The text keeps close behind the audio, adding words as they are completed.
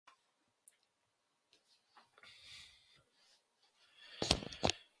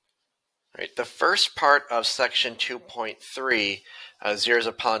The first part of section 2.3, zeros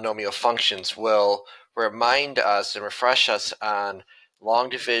of polynomial functions, will remind us and refresh us on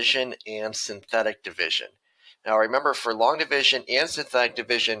long division and synthetic division. Now remember, for long division and synthetic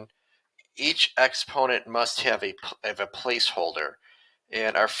division, each exponent must have a placeholder.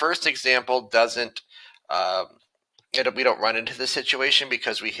 And our first example doesn't, we don't run into this situation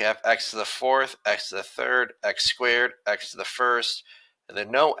because we have x to the fourth, x to the third, x squared, x to the first, and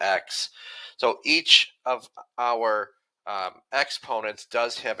then no x. So each of our exponents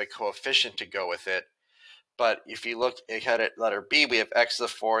does have a coefficient to go with it. But if you look ahead at letter B, we have x to the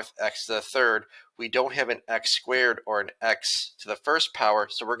fourth, x to the third. We don't have an x squared or an x to the first power,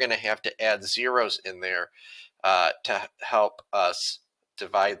 so we're going to have to add zeros in there to help us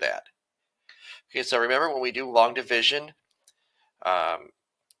divide that. Okay, so remember when we do long division,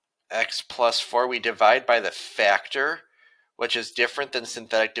 x plus 4, we divide by the factor, which is different than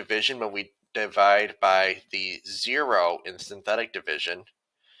synthetic division when we divide by the 0 in synthetic division.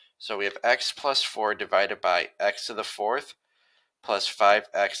 So we have x plus 4 divided by x to the fourth plus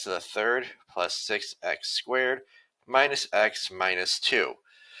 5x to the third plus 6x squared minus x minus 2.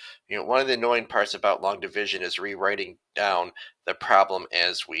 One of the annoying parts about long division is rewriting down the problem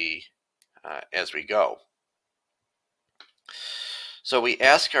as we go. So we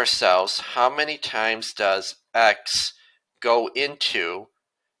ask ourselves, how many times does x go into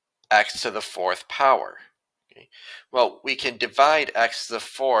x to the fourth power? Okay. Well, we can divide x to the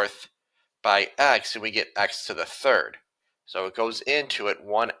fourth by x and we get x to the third. So it goes into it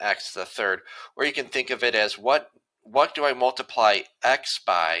 1x to the third. Or you can think of it as what do I multiply x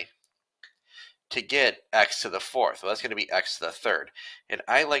by to get x to the fourth? Well, that's going to be x to the third. And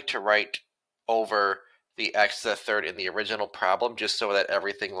I like to write over the x to the third in the original problem just so that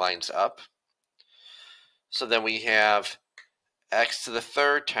everything lines up. So then we have x to the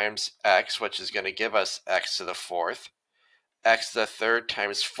third times x, which is going to give us x to the fourth. X to the third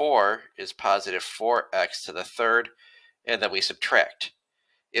times 4 is positive 4x to the third, and then we subtract.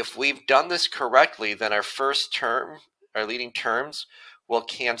 If we've done this correctly, then our first term, our leading terms, will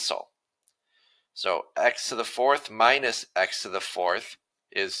cancel. So x to the fourth minus x to the fourth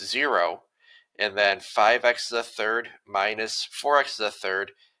is 0, and then 5x to the third minus 4x to the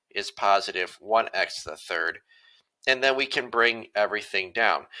third is positive 1x to the third. And then we can bring everything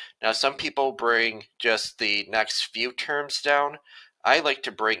down. Now, some people bring just the next few terms down. I like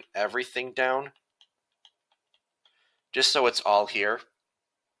to bring everything down, just so it's all here.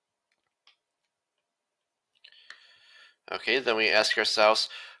 Okay, then we ask ourselves,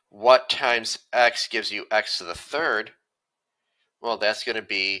 what times x gives you x to the third? Well, that's going to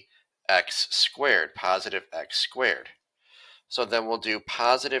be x squared, positive x squared. So then we'll do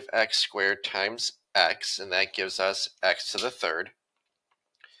positive x squared times x, and that gives us x to the third.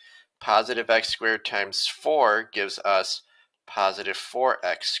 Positive x squared times 4 gives us positive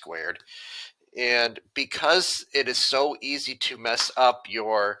 4x squared. And because it is so easy to mess up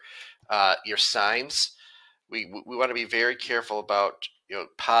your signs, we want to be very careful about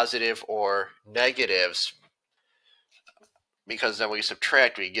positive or negatives, because then when we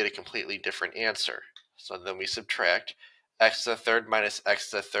subtract, we get a completely different answer. So then we subtract. X to the third minus x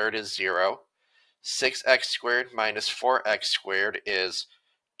to the third is 0. 6x squared minus 4x squared is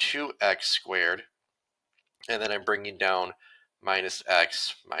 2x squared. And then I'm bringing down minus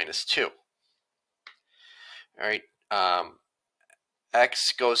x minus 2. All right.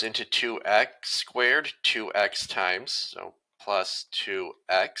 X goes into 2x squared 2x times, so plus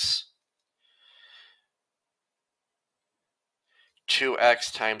 2x.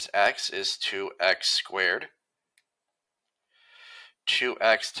 2x times x is 2x squared.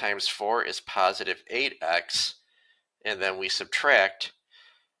 2x times 4 is positive 8x, and then we subtract.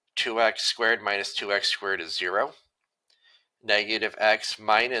 2x squared minus 2x squared is 0. Negative x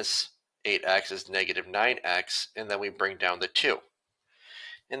minus 8x is negative 9x, and then we bring down the 2.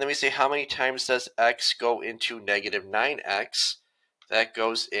 And then we say, how many times does x go into negative 9x? That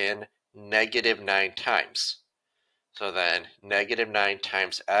goes in negative 9 times. So then negative 9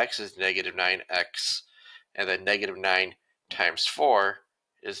 times x is negative 9x, and then negative 9 times 4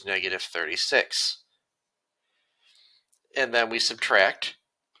 is negative 36. And then we subtract.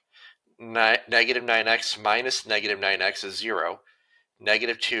 Negative 9x minus negative 9x is 0.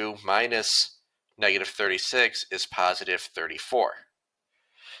 Negative 2 minus negative 36 is positive 34.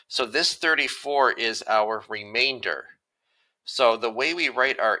 So this 34 is our remainder. So the way we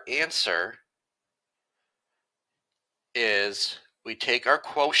write our answer is we take our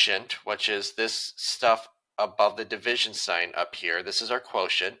quotient, which is this stuff above the division sign up here. This is our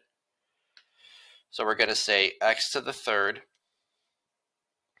quotient. So we're going to say x to the third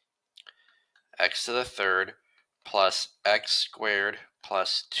x to the third plus x squared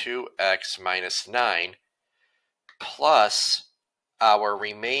plus 2x minus 9 plus our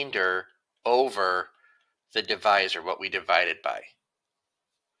remainder over the divisor, what we divided by.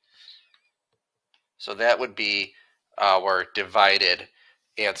 So that would be our divided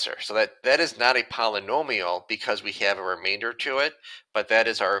answer. So that is not a polynomial because we have a remainder to it, but that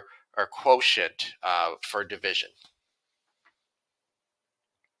is our quotient for division.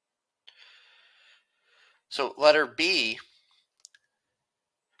 So letter B,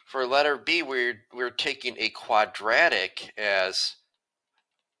 for letter B, we're taking a quadratic as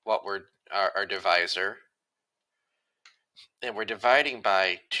what our divisor, and we're dividing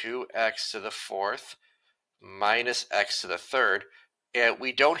by 2x to the fourth minus x to the third, and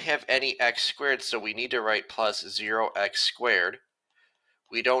we don't have any x squared, so we need to write plus 0x squared.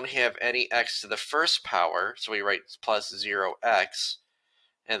 We don't have any x to the first power, so we write plus 0x,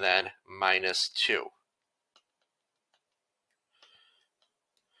 and then minus 2.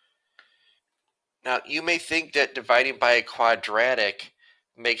 Now, you may think that dividing by a quadratic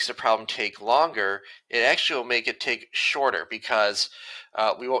makes the problem take longer. It actually will make it take shorter because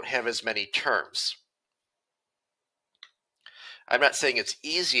we won't have as many terms. I'm not saying it's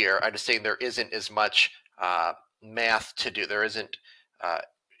easier. I'm just saying there isn't as much math to do. There isn't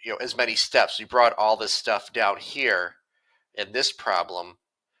as many steps. We brought all this stuff down here in this problem,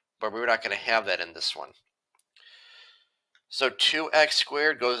 but we're not going to have that in this one. So 2x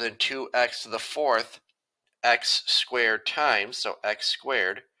squared goes in 2x to the fourth, x squared times, so x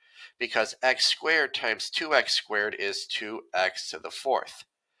squared, because x squared times 2x squared is 2x to the fourth.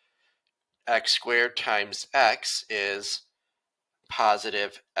 X squared times x is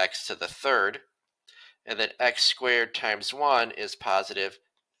positive x to the third, and then x squared times 1 is positive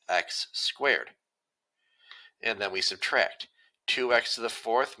x squared. And then we subtract. 2x to the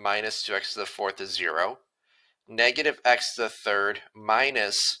fourth minus 2x to the fourth is 0. Negative x to the third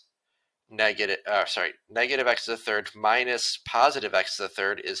minus negative x to the third minus positive x to the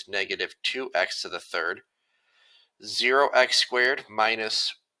third is negative 2x to the third. 0x squared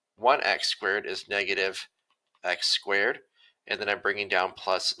minus 1x squared is negative x squared. And then I'm bringing down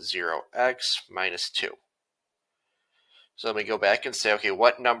plus 0x minus 2. So let me go back and say, okay,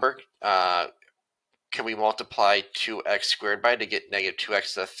 what number can we multiply 2x squared by to get negative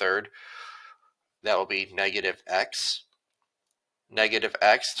 2x to the third? That will be negative x. Negative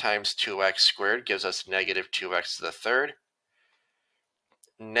x times 2x squared gives us negative 2x to the third.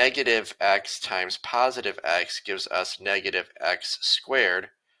 Negative x times positive x gives us negative x squared.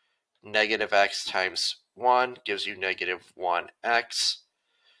 Negative x times 1 gives you negative 1x.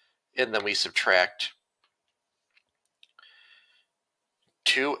 And then we subtract.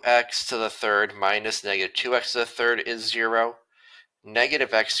 2x to the third minus negative 2x to the third is 0.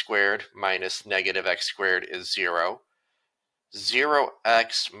 Negative x squared minus negative x squared is 0.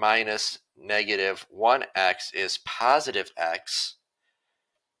 0x minus negative 1x is positive x.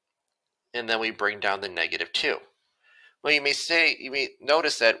 And then we bring down the negative 2. Well, you may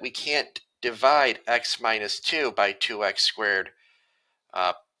notice that we can't divide x minus 2 by 2x squared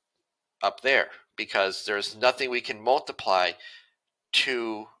up there because there's nothing we can multiply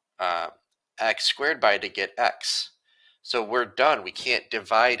 2 x squared by to get x. So we're done. We can't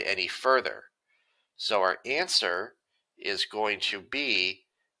divide any further. So our answer is going to be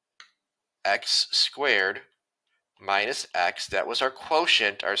x squared minus x. That was our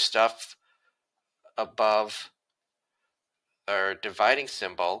quotient, our stuff above our dividing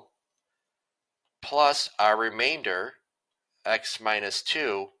symbol, plus our remainder, x minus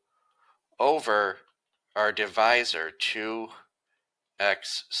 2, over our divisor, 2x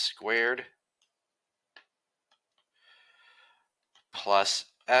squared plus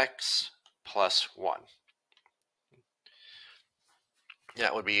x plus 1.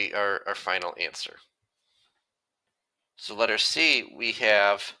 That would be our final answer. So letter C, we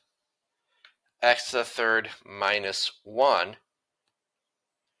have x to the third minus 1.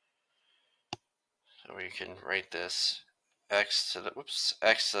 So we can write this x to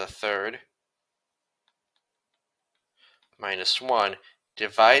the third minus 1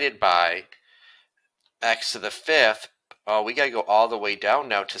 divided by x to the fifth. We got to go all the way down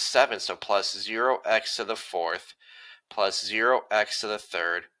now to 7, so plus 0x to the fourth plus 0x to the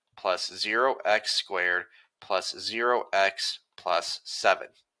third plus 0x squared plus 0x plus 7.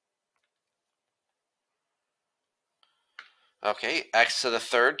 Okay, x to the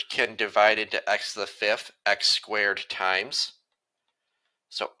third can divide into x to the fifth, x squared times.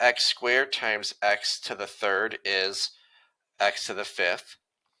 So x squared times x to the third is x to the fifth.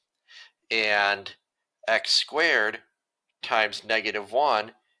 And x squared times negative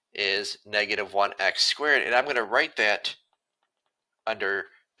 1 is negative 1x squared, and I'm going to write that under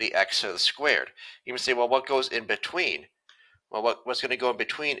the x to the squared. You can say, well, what goes in between? Well, what's going to go in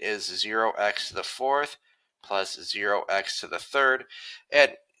between is 0x to the fourth plus 0x to the third,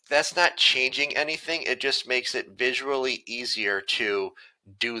 and that's not changing anything. It just makes it visually easier to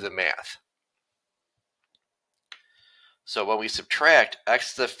do the math. So when we subtract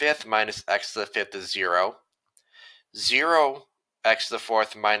x to the fifth minus x to the fifth is 0. 0x to the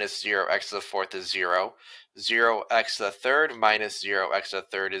fourth minus 0x to the fourth is 0. 0x to the third minus 0x to the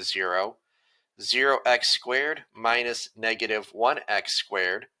third is 0. 0x squared minus negative 1x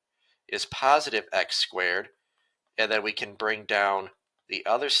squared is positive x squared. And then we can bring down the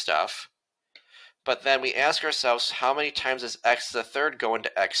other stuff. But then we ask ourselves, how many times does x to the third go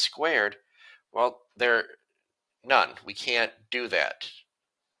into x squared? Well, none. We can't do that.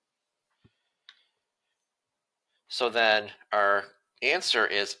 So then our answer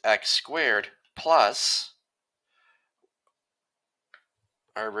is x squared plus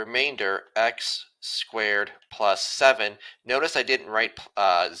our remainder, x squared plus 7. Notice I didn't write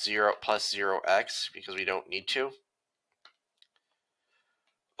 0 plus 0x because we don't need to,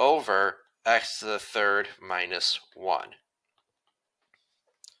 over x to the third minus 1.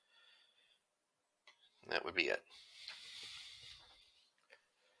 That would be it.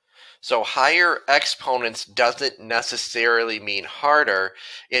 So higher exponents doesn't necessarily mean harder.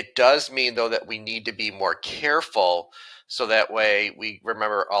 It does mean, though, that we need to be more careful so that way we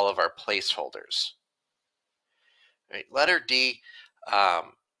remember all of our placeholders. Right, letter D, I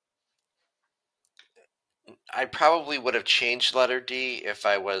probably would have changed letter D if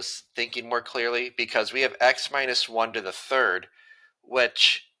I was thinking more clearly, because we have x minus 1 to the third,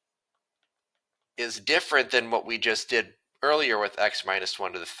 which is different than what we just did earlier with x minus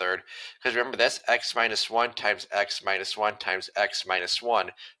 1 to the third, because remember, that's x minus 1 times x minus 1 times x minus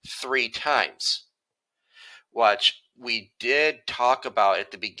 1 3 times, which we did talk about at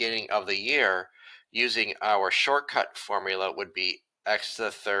the beginning of the year. Using our shortcut formula would be x to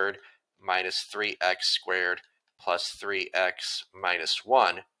the third minus 3x squared plus 3x minus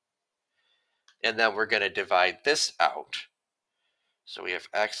 1, and then we're going to divide this out. So we have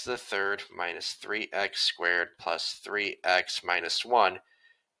x to the third minus 3x squared plus 3x minus 1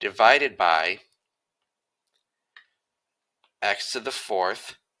 divided by x to the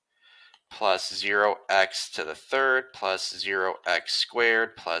fourth plus 0x to the third plus 0x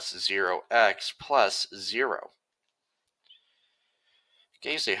squared plus 0x plus 0.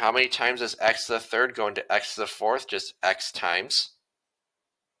 Okay, so how many times does x to the third go into x to the fourth? Just x times.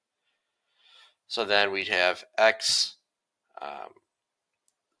 So then we'd have x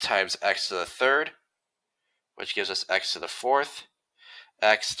times x to the third, which gives us x to the fourth.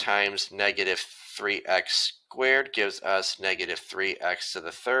 X times negative 3x squared gives us negative 3x to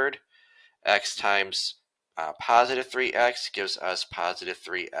the third. X times positive 3x gives us positive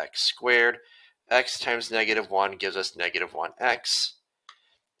 3x squared. X times negative 1 gives us negative 1x.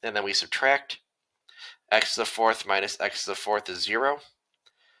 And then we subtract. X to the fourth minus x to the fourth is 0.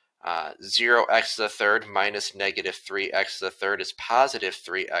 0x to the third minus negative 3x to the third is positive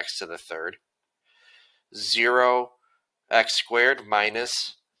 3x to the third. 0x squared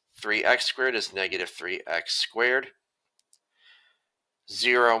minus 3x squared is negative 3x squared.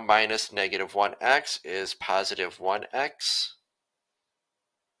 0 minus negative 1x is positive 1x.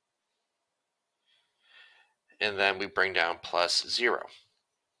 And then we bring down plus 0.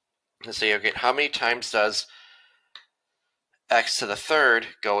 And say, okay, how many times does x to the third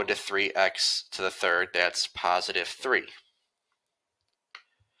go into 3x to the third? That's positive 3.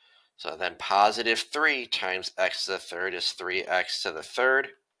 So then positive 3 times x to the third is 3x to the third.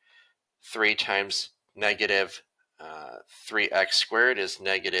 3 times negative 3x squared is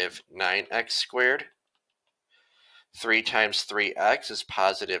negative 9x squared. 3 times 3x is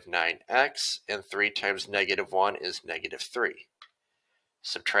positive 9x, and 3 times negative 1 is negative 3.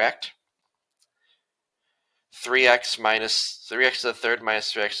 Subtract. 3x to the third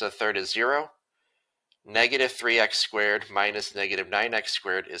minus 3x to the third is 0. Negative 3x squared minus negative 9x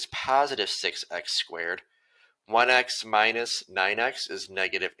squared is positive 6x squared. 1x minus 9x is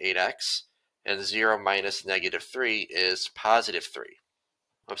negative 8x. And 0 minus negative 3 is positive 3.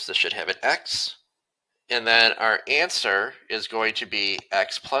 Oops, this should have an x. And then our answer is going to be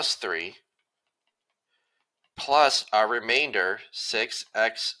x plus 3 plus our remainder,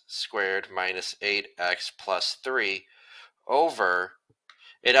 6x squared minus 8x plus 3 over,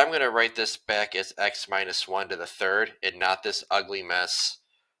 and I'm going to write this back as x minus 1 to the third and not this ugly mess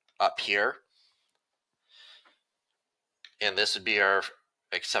up here. And this would be our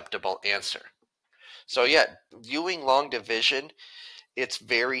acceptable answer. So yeah, viewing long division It's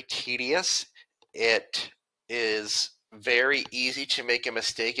very tedious. It is very easy to make a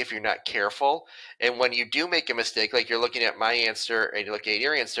mistake if you're not careful. And when you do make a mistake, like you're looking at my answer and you're looking at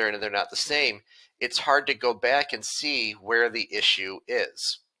your answer and they're not the same, it's hard to go back and see where the issue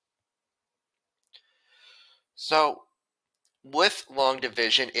is. So with long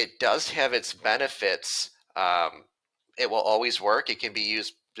division, it does have its benefits. It will always work. It can be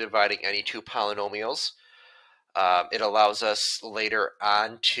used dividing any two polynomials. It allows us later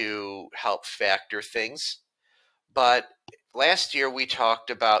on to help factor things. But last year we talked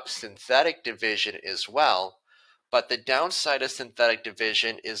about synthetic division as well. But the downside of synthetic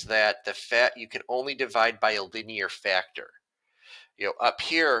division is that you can only divide by a linear factor. Up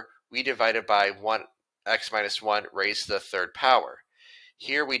here we divided by 1x minus 1 raised to the third power.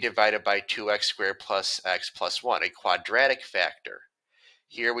 Here we divided by 2x squared plus x plus 1, a quadratic factor.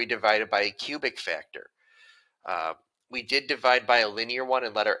 Here we divided by a cubic factor. We did divide by a linear one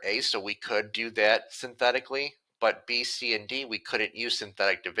in letter A, so we could do that synthetically, but B, C, and D, we couldn't use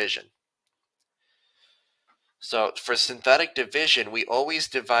synthetic division. So for synthetic division, we always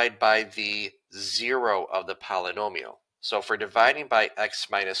divide by the zero of the polynomial. So for dividing by x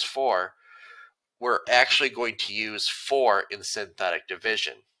minus 4, we're actually going to use 4 in synthetic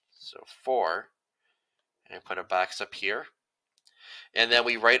division. So 4, and I put a box up here. And then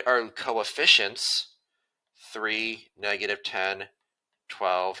we write our coefficients, 3, -10,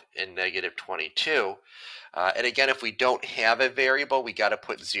 12, and -22. And again, if we don't have a variable, we got to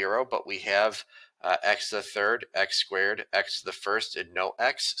put 0, but we have x to the third, x squared, x to the first, and no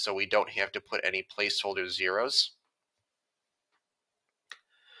x, so we don't have to put any placeholder zeros.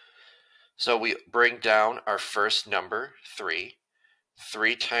 So we bring down our first number, 3.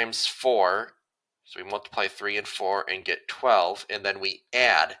 3 times 4, so we multiply 3 and 4 and get 12, and then we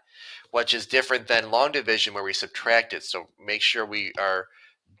add, which is different than long division where we subtract it, so make sure we are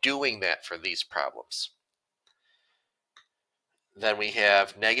doing that for these problems. Then we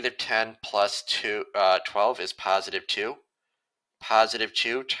have -10 plus 12 is +2.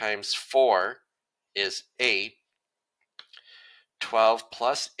 +2 times 4 is 8. 12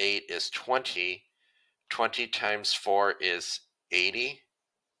 plus 8 is 20. 20 times 4 is 80.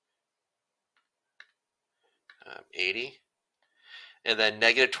 80. And then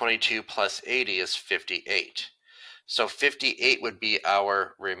 -22 plus 80 is 58. So 58 would be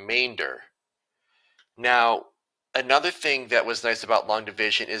our remainder. Now, another thing that was nice about long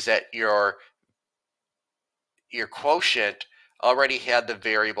division is that your quotient already had the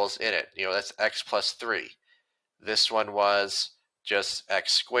variables in it. That's x plus 3. This one was just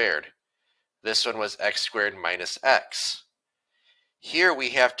x squared. This one was x squared minus x. Here we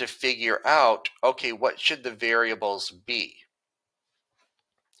have to figure out, okay, what should the variables be?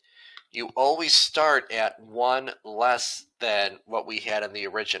 You always start at 1 less than what we had in the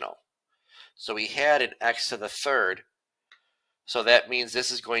original. So we had an x to the third, so that means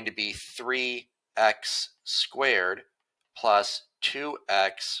this is going to be 3x squared plus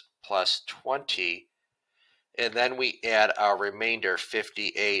 2x plus 20, and then we add our remainder,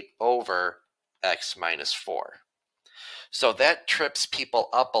 58 over x minus 4. So that trips people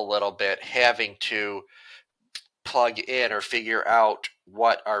up a little bit, having to plug in or figure out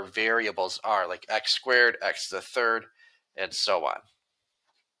what our variables are, like x squared, x to the third, and so on.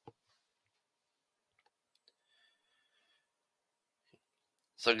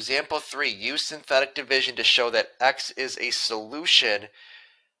 So example 3, use synthetic division to show that x is a solution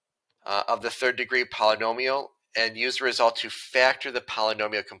of the third degree polynomial and use the result to factor the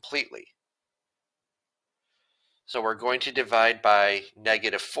polynomial completely. So we're going to divide by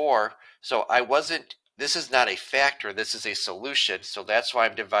 -4. So this is not a factor, this is a solution. So that's why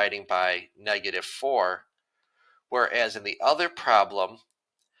I'm dividing by -4. Whereas in the other problem,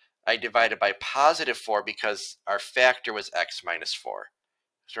 I divided by +4 because our factor was x minus 4.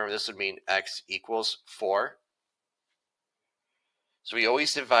 So remember, this would mean x equals 4. So we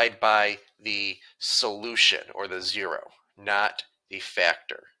always divide by the solution, or the 0, not the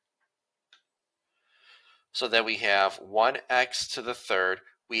factor. So then we have 1x to the third.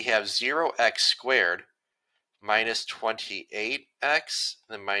 We have 0x squared minus 28x,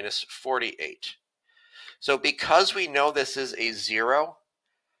 then minus 48. So because we know this is a 0,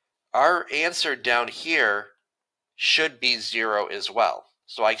 our answer down here should be 0 as well.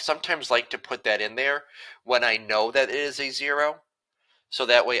 So I sometimes like to put that in there when I know that it is a 0. So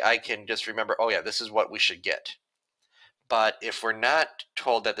that way I can just remember, oh yeah, this is what we should get. But if we're not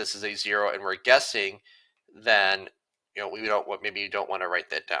told that this is a 0 and we're guessing, then maybe you don't want to write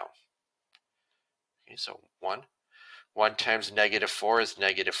that down. Okay, so 1 times -4 is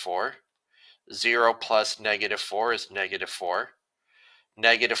 -4. 0 plus -4 is -4.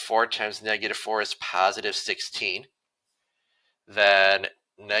 negative 4 times negative 4 is positive 16. Then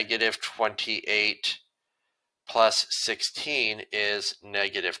negative 28 plus 16 is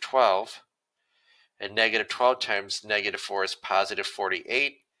negative 12. And negative 12 times negative 4 is positive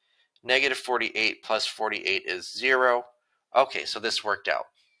 48. Negative 48 plus 48 is 0. Okay, so this worked out.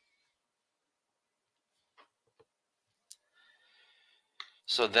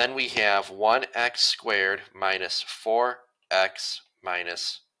 So then we have 1x squared minus 4x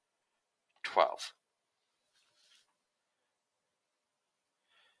minus 12.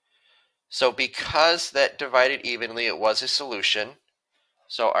 So because that divided evenly, it was a solution.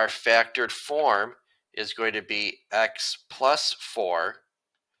 So our factored form is going to be x plus 4,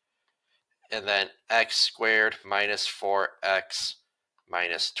 and then x squared minus 4x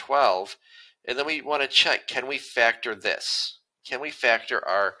minus 12. And then we want to check, can we factor this? Can we factor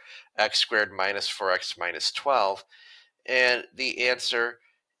our x squared minus 4x minus 12? And the answer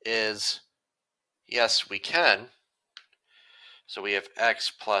is yes, we can. So we have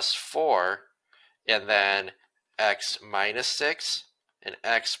x plus 4, and then x minus 6, and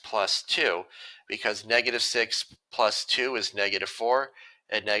x plus 2, because negative 6 plus 2 is negative 4,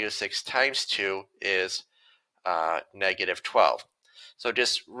 and negative 6 times 2 is negative 12. So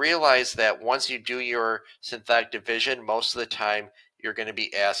just realize that once you do your synthetic division, most of the time you're going to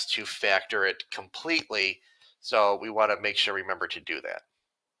be asked to factor it completely. So we want to make sure we remember to do that.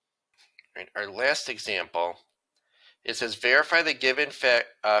 Right, our last example, it says verify the given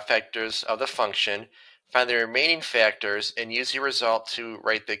factors of the function, find the remaining factors, and use the result to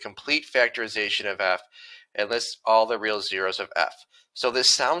write the complete factorization of f and list all the real zeros of f. So this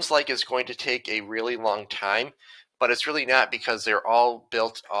sounds like it's going to take a really long time, but it's really not, because they're all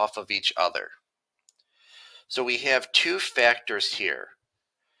built off of each other. So we have two factors here.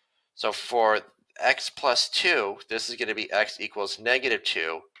 So for x plus 2, this is going to be x equals negative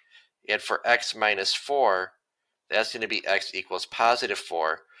 2. And for x minus 4, that's going to be x equals positive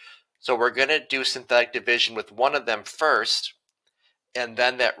 4. So we're going to do synthetic division with one of them first, and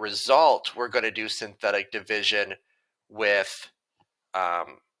then that result we're going to do synthetic division with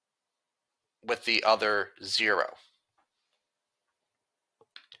the other 0.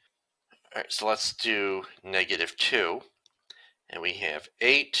 All right, so let's do negative 2. And we have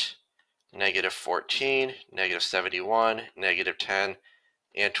 8, negative 14, negative 71, negative 10,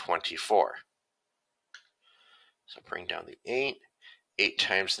 and 24. So bring down the 8. 8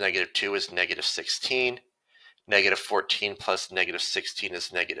 times negative 2 is negative 16. Negative 14 plus negative 16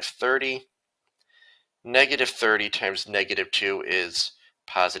 is negative 30. Negative 30 times negative 2 is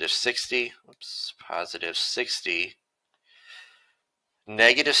positive 60. Oops, positive 60.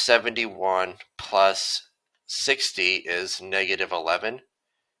 Negative 71 plus 60 is negative 11.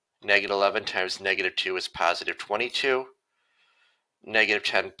 Negative 11 times negative 2 is positive 22. Negative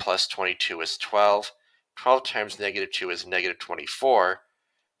 10 plus 22 is 12. 12 times negative 2 is negative 24.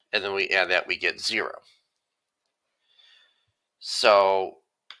 And then we add that, we get 0. So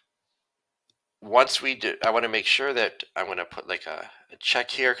once we do, I want to make sure that I'm going to put like a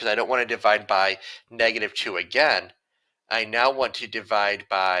check here, because I don't want to divide by negative 2 again. I now want to divide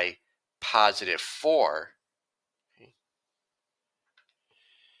by positive 4. Okay.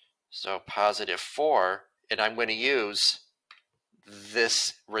 So positive 4, and I'm going to use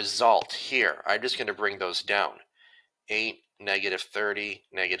this result here. I'm just going to bring those down. 8, negative 30,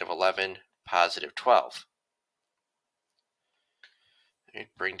 negative 11, positive 12. Okay,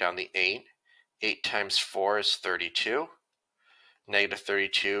 bring down the 8. 8 times 4 is 32. Negative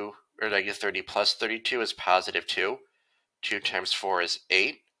 32, or negative 30 plus 32 is positive 2. 2 times 4 is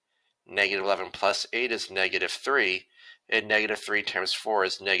 8. Negative 11 plus 8 is negative 3. And negative 3 times 4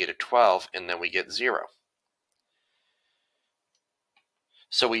 is negative 12, and then we get 0.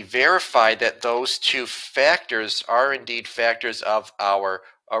 So we verified that those two factors are indeed factors of our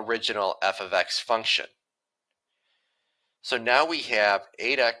original f of x function. So now we have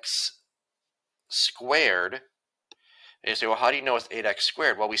 8x squared. And you say, well, how do you know it's 8x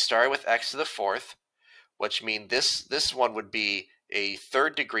squared? Well, we started with x to the 4th, which means this one would be a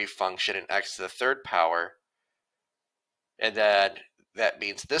third degree function in x to the 3rd power. And then that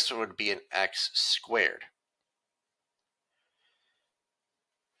means this one would be an x squared.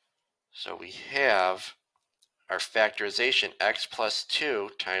 So we have our factorization, x plus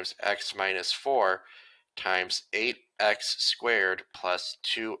 2 times x minus 4 times 8x squared plus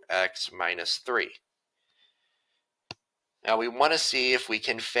 2x minus 3. Now we want to see if we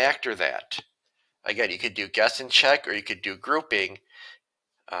can factor that. Again, you could do guess and check, or you could do grouping.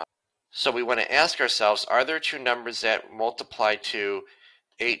 So we want to ask ourselves, are there two numbers that multiply to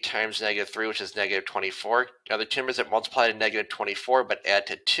 8 times negative 3, which is negative 24. Now the terms that multiply to negative 24, but add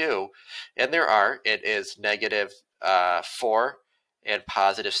to 2, and it is negative 4 and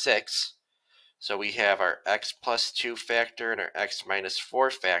positive 6. So we have our x plus 2 factor and our x minus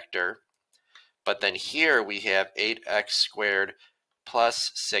 4 factor. But then here we have 8x squared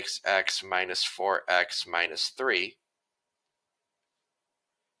plus 6x minus 4x minus 3.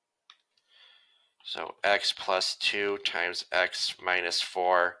 So x plus 2 times x minus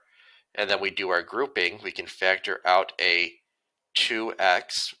 4. And then we do our grouping. We can factor out a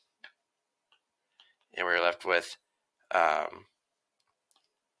 2x. And we're left with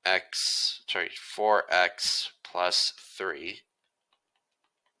 4x plus 3.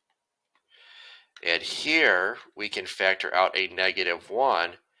 And here we can factor out a negative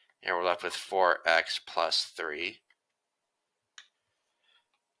 1. And we're left with 4x plus 3.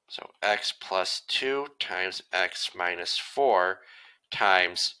 So x plus 2 times x minus 4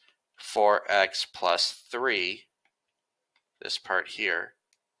 times 4x plus 3, this part here.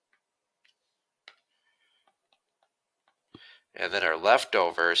 And then our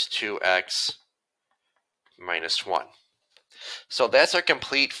leftover is 2x minus 1. So that's our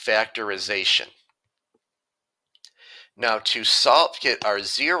complete factorization. Now to get our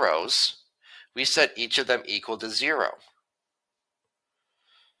zeros, we set each of them equal to 0.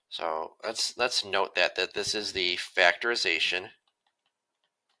 So let's note that this is the factorization.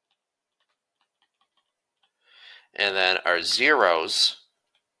 And then our zeros,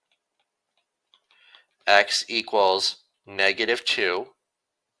 x equals negative 2,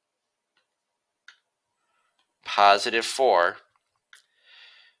 positive 4.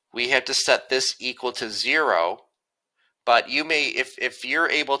 We have to set this equal to 0, but you may, if you're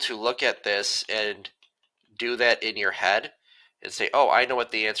able to look at this and do that in your head and say, oh, I know what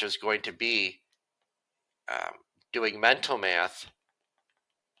the answer is going to be, doing mental math,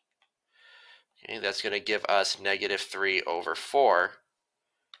 okay, that's going to give us negative 3 over 4.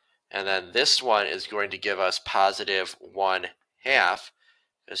 And then this one is going to give us positive 1/2,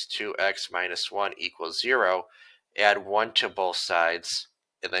 because 2x minus 1 equals 0. Add 1 to both sides,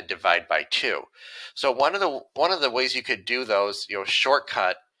 and then divide by 2. So one of the ways you could do those,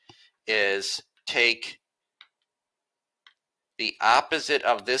 shortcut, is take the opposite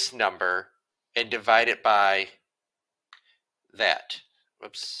of this number and divide it by that.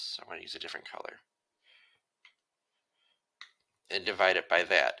 Whoops, I want to use a different color. And divide it by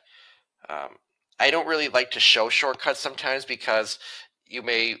that. I don't really like to show shortcuts sometimes because you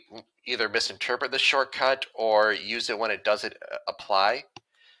may either misinterpret the shortcut or use it when it doesn't apply.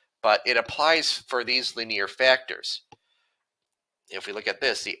 But it applies for these linear factors. If we look at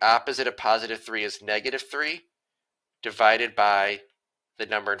this, the opposite of positive 3 is negative 3 divided by the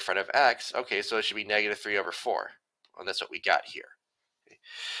number in front of x. Okay, so it should be negative 3 over 4. Well, that's what we got here. Okay.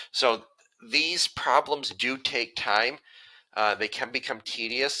 So these problems do take time. They can become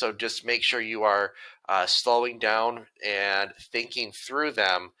tedious, so just make sure you are slowing down and thinking through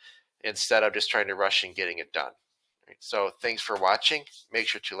them instead of just trying to rush and getting it done. Right, so thanks for watching. Make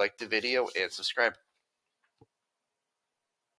sure to like the video and subscribe.